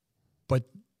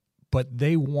 but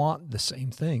they want the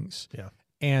same things. Yeah.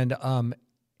 And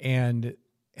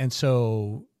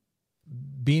so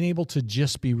being able to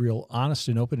just be real honest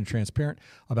and open and transparent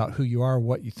about who you are,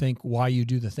 what you think, why you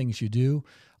do the things you do.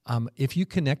 If you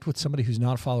connect with somebody who's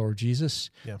not a follower of Jesus,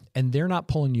 and they're not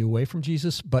pulling you away from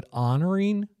Jesus, but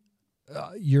honoring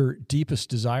your deepest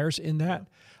desires in that,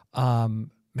 man,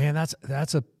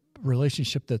 that's a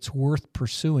relationship that's worth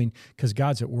pursuing because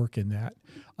God's at work in that.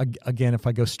 Again, if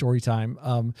I go story time,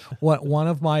 one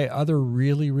of my other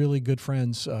really, really good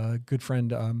friends,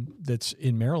 that's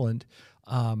in Maryland,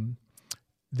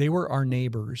 they were our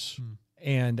neighbors,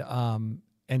 and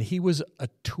he was a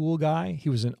tool guy. He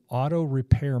was an auto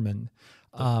repairman.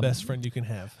 Best friend you can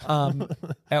have.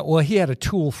 Well, he had a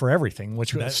tool for everything,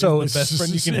 which was the best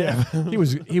friend you can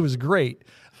have. He was great.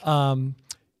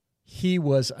 He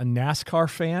was a NASCAR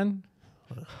fan.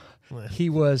 He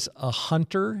was a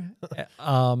hunter,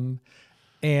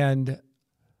 and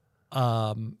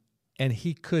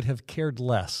he could have cared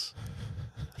less.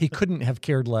 He couldn't have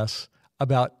cared less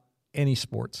about any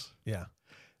sports. Yeah.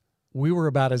 We were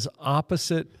about as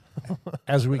opposite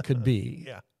as we could be.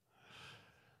 Yeah.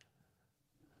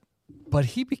 But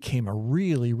he became a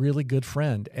really, really good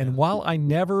friend. And while I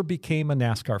never became a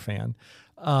NASCAR fan,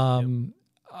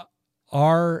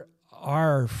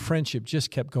 our friendship just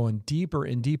kept going deeper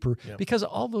and deeper because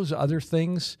all those other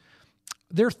things,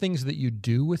 they're things that you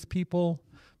do with people,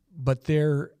 but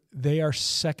they are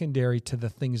secondary to the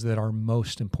things that are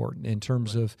most important in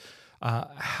terms of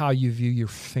how you view your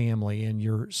family and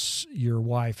your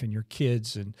wife and your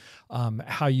kids, and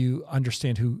how you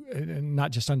understand not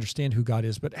just understand who God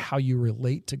is, but how you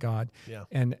relate to God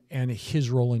and His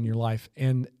role in your life.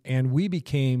 And we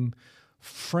became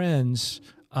friends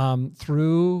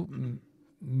through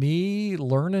me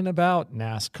learning about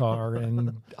NASCAR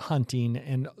and hunting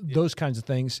and those kinds of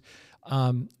things.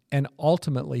 And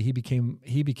ultimately, he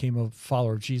became a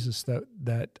follower of Jesus.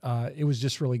 That it was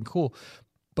just really cool.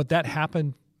 But that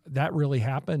really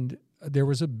happened. There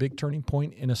was a big turning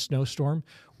point in a snowstorm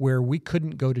where we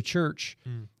couldn't go to church,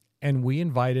 and we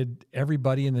invited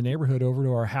everybody in the neighborhood over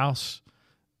to our house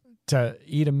to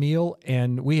eat a meal.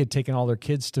 And we had taken all their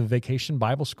kids to Vacation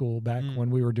Bible School back when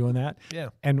we were doing that. Yeah.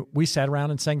 And we sat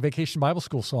around and sang Vacation Bible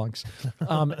School songs.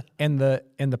 And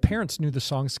the parents knew the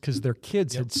songs because their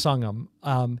kids had sung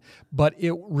them. But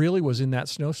it really was in that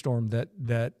snowstorm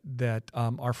that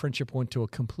our friendship went to a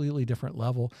completely different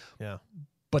level. Yeah.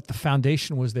 But the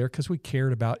foundation was there because we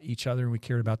cared about each other and we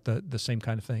cared about the same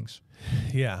kind of things.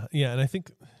 Yeah. Yeah. And I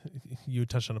think you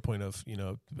touched on a point of,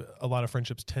 a lot of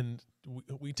friendships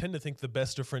we tend to think the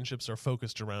best of friendships are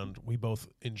focused around, we both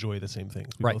enjoy the same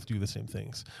things. We both do the same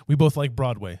things. We both like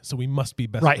Broadway, so we must be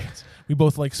best friends. We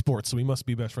both like sports, so we must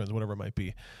be best friends, whatever it might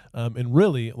be. And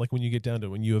really, like when you get down to it,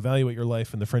 when you evaluate your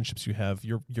life and the friendships you have,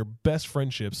 your best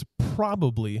friendships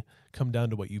probably come down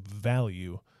to what you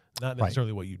value, not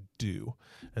necessarily what you do.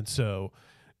 And so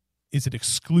is it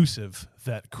exclusive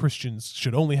that Christians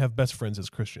should only have best friends as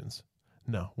Christians?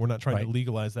 No, we're not trying to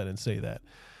legalize that and say that.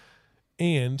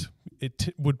 And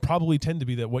it would probably tend to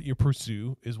be that what you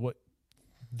pursue is what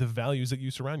the values that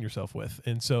you surround yourself with.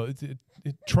 And so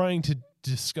trying to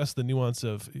discuss the nuance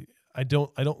of, I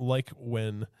don't like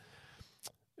when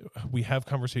we have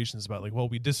conversations about like, well,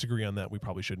 we disagree on that, we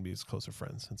probably shouldn't be as close of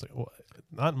friends. It's like, well,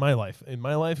 not in my life. In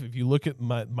my life, if you look at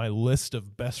my list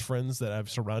of best friends that I've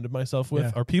surrounded myself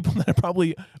with are people that I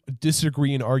probably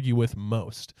disagree and argue with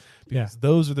most. Because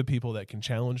those are the people that can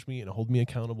challenge me and hold me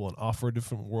accountable and offer a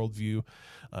different worldview,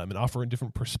 and offer a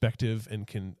different perspective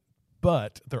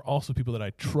but they're also people that I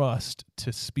trust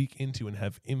to speak into and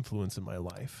have influence in my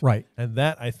life. Right. And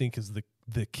that, I think, is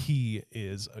the key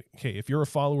is, okay, if you're a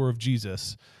follower of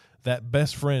Jesus, that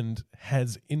best friend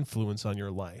has influence on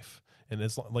your life. And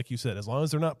like you said, as long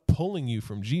as they're not pulling you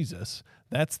from Jesus,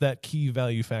 that's that key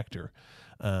value factor.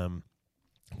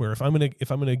 Where if I'm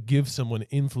gonna give someone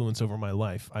influence over my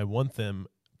life, I want them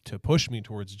to push me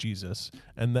towards Jesus,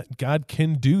 and that God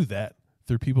can do that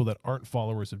they're people that aren't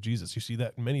followers of Jesus. You see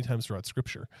that many times throughout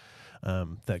Scripture.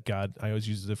 That God, I always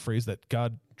use the phrase that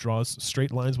God draws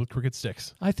straight lines with crooked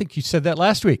sticks. I think you said that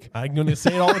last week. I'm going to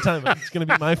say it all the time. It's going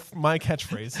to be my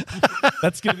catchphrase.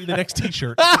 That's going to be the next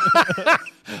T-shirt.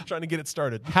 Trying to get it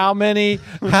started. How many?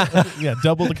 Yeah,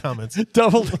 double the comments.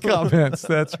 Double the comments.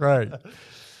 That's right.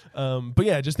 But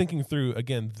yeah, just thinking through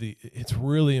again, it's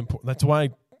really important. That's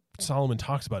why Solomon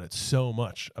talks about it so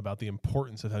much, about the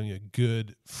importance of having a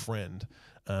good friend.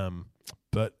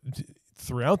 But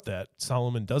throughout that,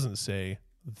 Solomon doesn't say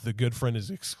the good friend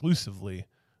is exclusively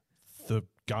the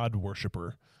God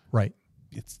worshiper. Right.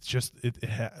 It's just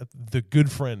the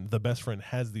good friend, the best friend,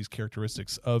 has these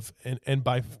characteristics of, and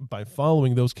by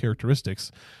following those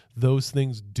characteristics, those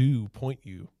things do point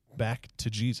you back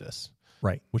to Jesus.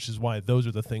 Right. Which is why those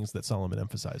are the things that Solomon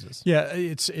emphasizes. Yeah,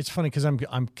 it's funny because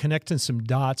I'm connecting some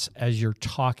dots as you're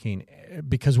talking,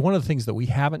 because one of the things that we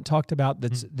haven't talked about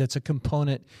that's a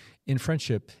component in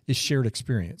friendship is shared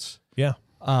experience. Yeah.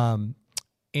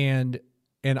 And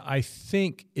I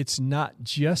think it's not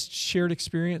just shared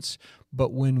experience,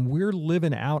 but when we're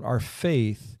living out our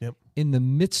faith in the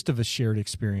midst of a shared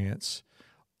experience,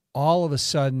 all of a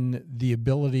sudden the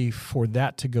ability for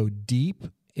that to go deep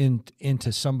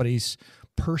into somebody's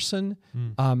person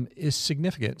is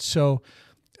significant. So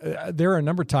there are a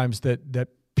number of times that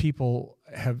people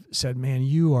have said, "Man,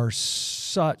 you are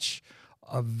such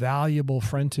a valuable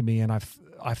friend to me," and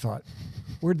I thought,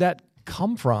 where'd that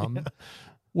come from? Yeah.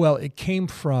 Well, it came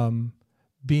from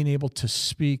being able to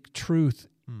speak truth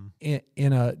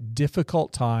in a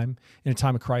difficult time, in a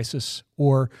time of crisis,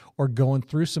 or going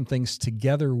through some things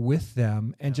together with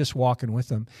them and just walking with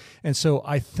them. And so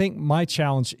I think my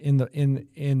challenge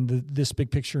in this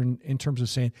big picture in terms of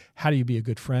saying, how do you be a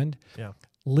good friend? Yeah.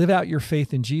 Live out your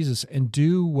faith in Jesus and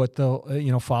do what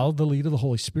follow the lead of the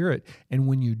Holy Spirit. And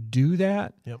when you do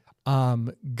that,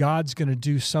 God's going to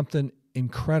do something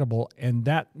incredible, and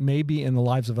that may be in the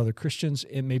lives of other Christians.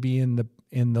 It may be in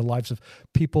the lives of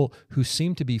people who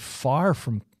seem to be far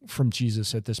from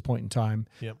Jesus at this point in time.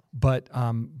 Yep.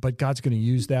 But God's going to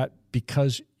use that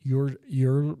because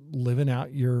you're living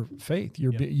out your faith.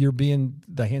 You're being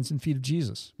the hands and feet of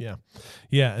Jesus. Yeah,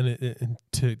 yeah, and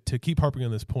to keep harping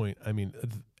on this point, I mean,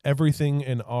 everything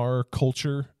in our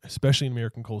culture, especially in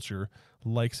American culture,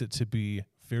 likes it to be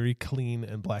very clean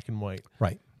and black and white.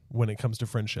 Right. When it comes to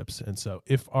friendships. And so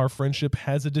if our friendship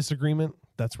has a disagreement,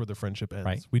 that's where the friendship ends.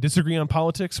 Right. We disagree on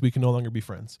politics, we can no longer be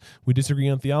friends. We disagree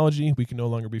on theology, we can no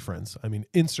longer be friends. I mean,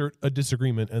 insert a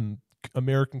disagreement, and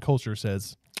American culture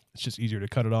says it's just easier to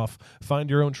cut it off. Find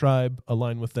your own tribe,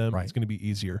 align with them. Right. It's going to be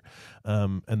easier.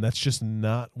 And that's just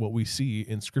not what we see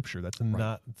in Scripture. That's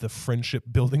not the friendship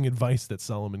building advice that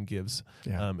Solomon gives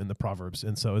in the Proverbs.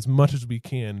 And so as much as we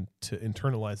can to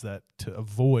internalize that, to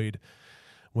avoid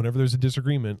whenever there's a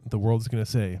disagreement, the world is going to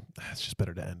say, it's just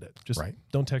better to end it. Just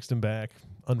don't text them back,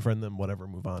 unfriend them, whatever,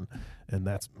 move on. And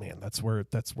that's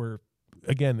where,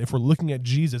 again, if we're looking at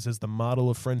Jesus as the model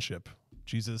of friendship,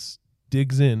 Jesus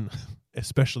digs in,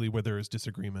 especially where there is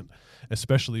disagreement,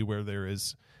 especially where there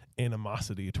is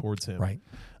animosity towards him. Right.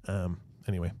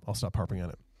 Anyway, I'll stop harping on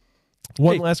it.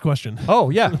 One last question. Oh,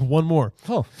 yeah. One more.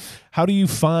 Oh. How do you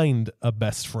find a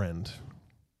best friend?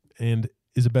 And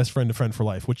is a best friend a friend for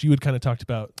life, which you had kind of talked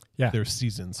about. Yeah. There's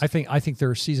seasons. I think there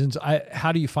are seasons.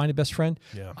 How do you find a best friend?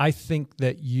 Yeah. I think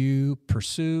that you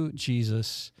pursue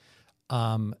Jesus,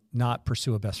 not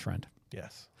pursue a best friend.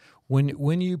 Yes.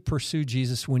 When you pursue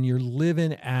Jesus, when you're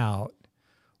living out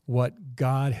what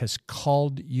God has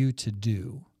called you to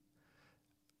do,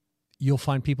 you'll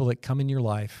find people that come in your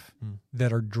life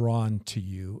that are drawn to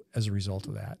you as a result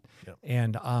of that. Yep.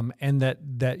 And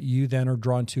that you then are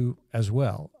drawn to as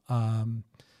well.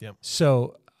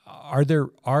 So are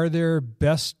there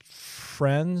best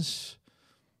friends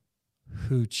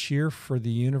who cheer for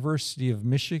the University of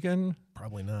Michigan?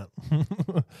 Probably not.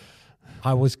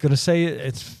 I was going to say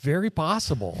it's very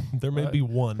possible. There may be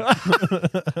one.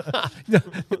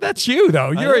 That's you,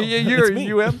 though. You're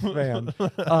a UM fan.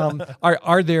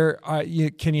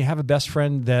 Can you have a best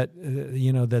friend that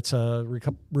that's a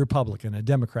Republican, a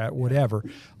Democrat, whatever?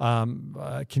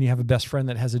 Can you have a best friend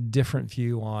that has a different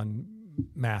view on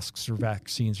masks or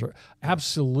vaccines?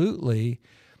 Absolutely.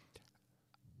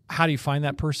 How do you find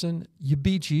that person? You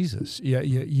be Jesus.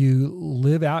 You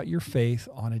live out your faith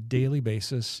on a daily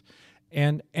basis.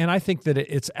 And I think that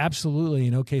it's absolutely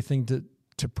an okay thing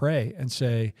to pray and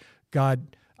say,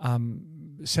 God,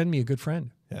 send me a good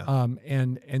friend. Yeah.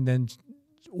 And then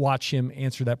watch him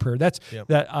answer that prayer.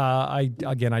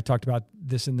 I talked about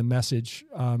this in the message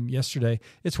yesterday.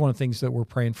 It's one of the things that we're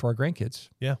praying for our grandkids.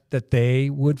 Yeah. That they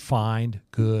would find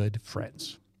good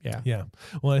friends. Yeah.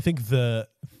 Well, I think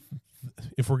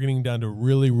if we're getting down to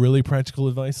really, really practical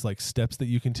advice, like steps that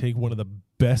you can take, one of the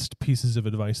best pieces of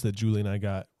advice that Julie and I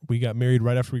got, we got married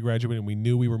right after we graduated, and we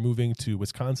knew we were moving to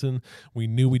Wisconsin. We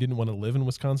knew we didn't want to live in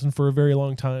Wisconsin for a very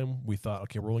long time. We thought,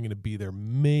 okay, we're only going to be there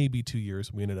maybe 2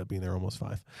 years. We ended up being there almost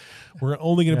 5. We're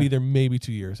only going to be there maybe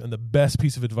 2 years. And the best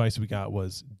piece of advice we got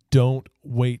was, don't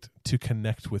wait to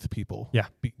connect with people. Yeah.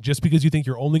 Just because you think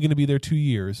you're only going to be there 2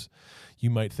 years,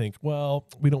 you might think, well,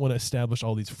 we don't want to establish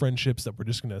all these friendships that we're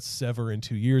just going to sever in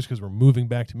 2 years because we're moving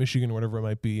back to Michigan or whatever it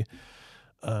might be.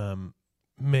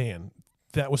 Man,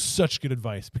 that was such good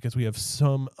advice, because we have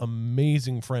some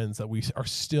amazing friends that we are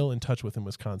still in touch with in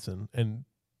Wisconsin. And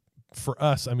for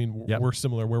us, I mean, we're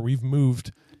similar, where we've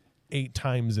moved 8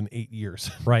 times in 8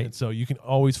 years. Right. And so you can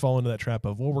always fall into that trap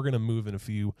of, well, we're going to move in a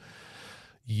few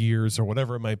years or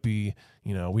whatever it might be.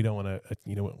 We don't want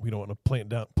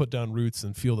to, put down roots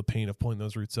and feel the pain of pulling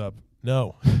those roots up.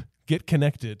 No, get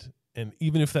connected. And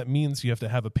even if that means you have to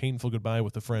have a painful goodbye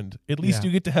with a friend, at least you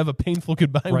get to have a painful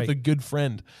goodbye with a good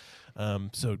friend.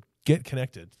 So get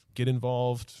connected, get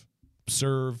involved,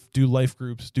 serve, do life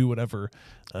groups, do whatever,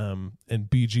 and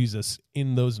be Jesus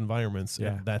in those environments. Yeah.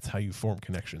 And that's how you form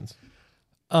connections.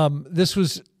 This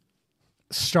was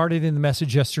started in the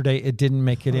message yesterday. It didn't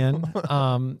make it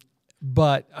in.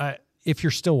 But if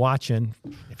you're still watching,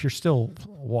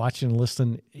 and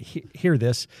listening, hear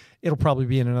this. It'll probably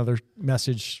be in another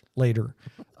message later.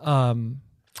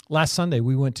 Last Sunday,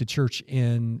 we went to church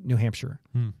in New Hampshire.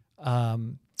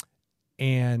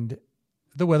 And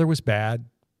the weather was bad,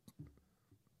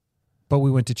 but we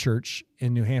went to church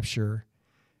in New Hampshire.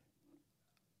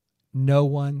 No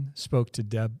one spoke to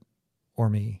Deb or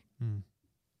me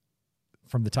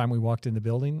from the time we walked in the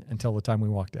building until the time we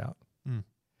walked out.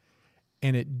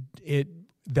 And it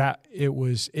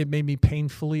made me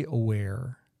painfully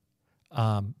aware.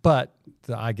 But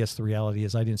I guess the reality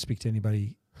is I didn't speak to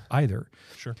anybody either.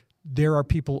 Sure. There are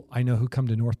people I know who come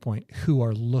to North Point who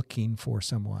are looking for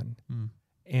someone.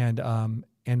 And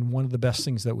one of the best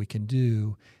things that we can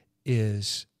do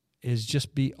is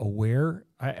just be aware.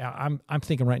 I'm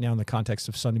thinking right now in the context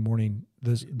of Sunday morning,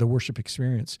 the worship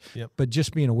experience, but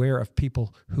just being aware of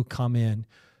people who come in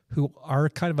who are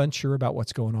kind of unsure about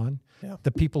what's going on.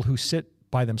 The people who sit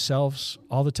by themselves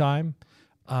all the time,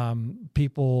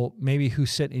 people maybe who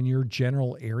sit in your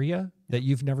general area that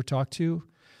you've never talked to,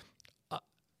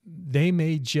 they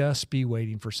may just be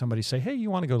waiting for somebody to say, hey,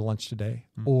 you want to go to lunch today?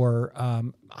 Or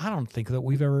I don't think that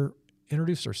we've ever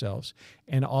introduced ourselves.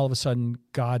 And all of a sudden,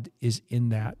 God is in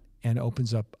that and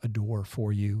opens up a door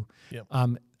for you.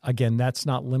 Again, that's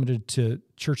not limited to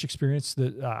church experience.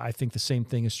 I think the same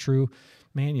thing is true.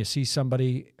 Man, you see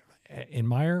somebody in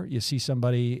Meijer, you see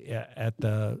somebody at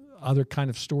the other kind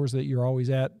of stores that you're always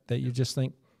at that you just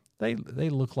think they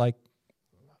look like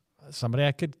somebody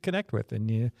I could connect with, and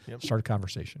you start a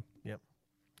conversation.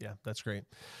 Yeah, that's great.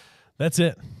 That's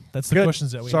it. That's the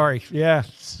questions that we Sorry. have. Yeah.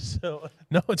 So,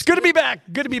 no, it's good to be back.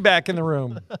 Good to be back in the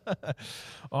room.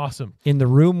 Awesome. In the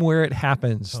room where it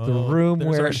happens. The room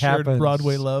where it happens.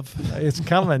 Broadway love. It's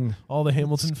coming. All the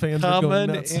Hamilton fans are going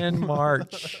coming nuts. in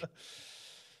March.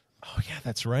 Oh, yeah,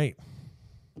 that's right.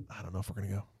 I don't know if we're going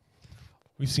to go.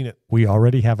 We've seen it. We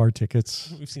already have our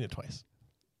tickets. We've seen it twice.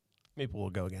 Maybe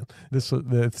we'll go again. This will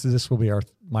be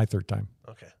my third time.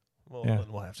 Okay. Well,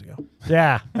 then we'll have to go.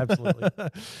 Yeah, absolutely.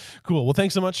 Cool. Well,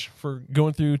 thanks so much for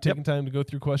taking time to go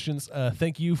through questions.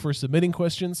 Thank you for submitting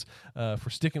questions, for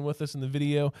sticking with us in the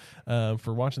video,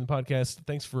 for watching the podcast.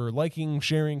 Thanks for liking,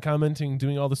 sharing, commenting,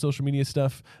 doing all the social media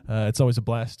stuff. It's always a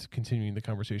blast continuing the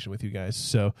conversation with you guys.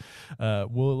 So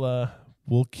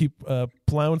we'll keep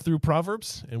plowing through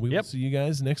Proverbs, and we will see you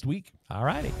guys next week. All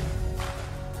righty.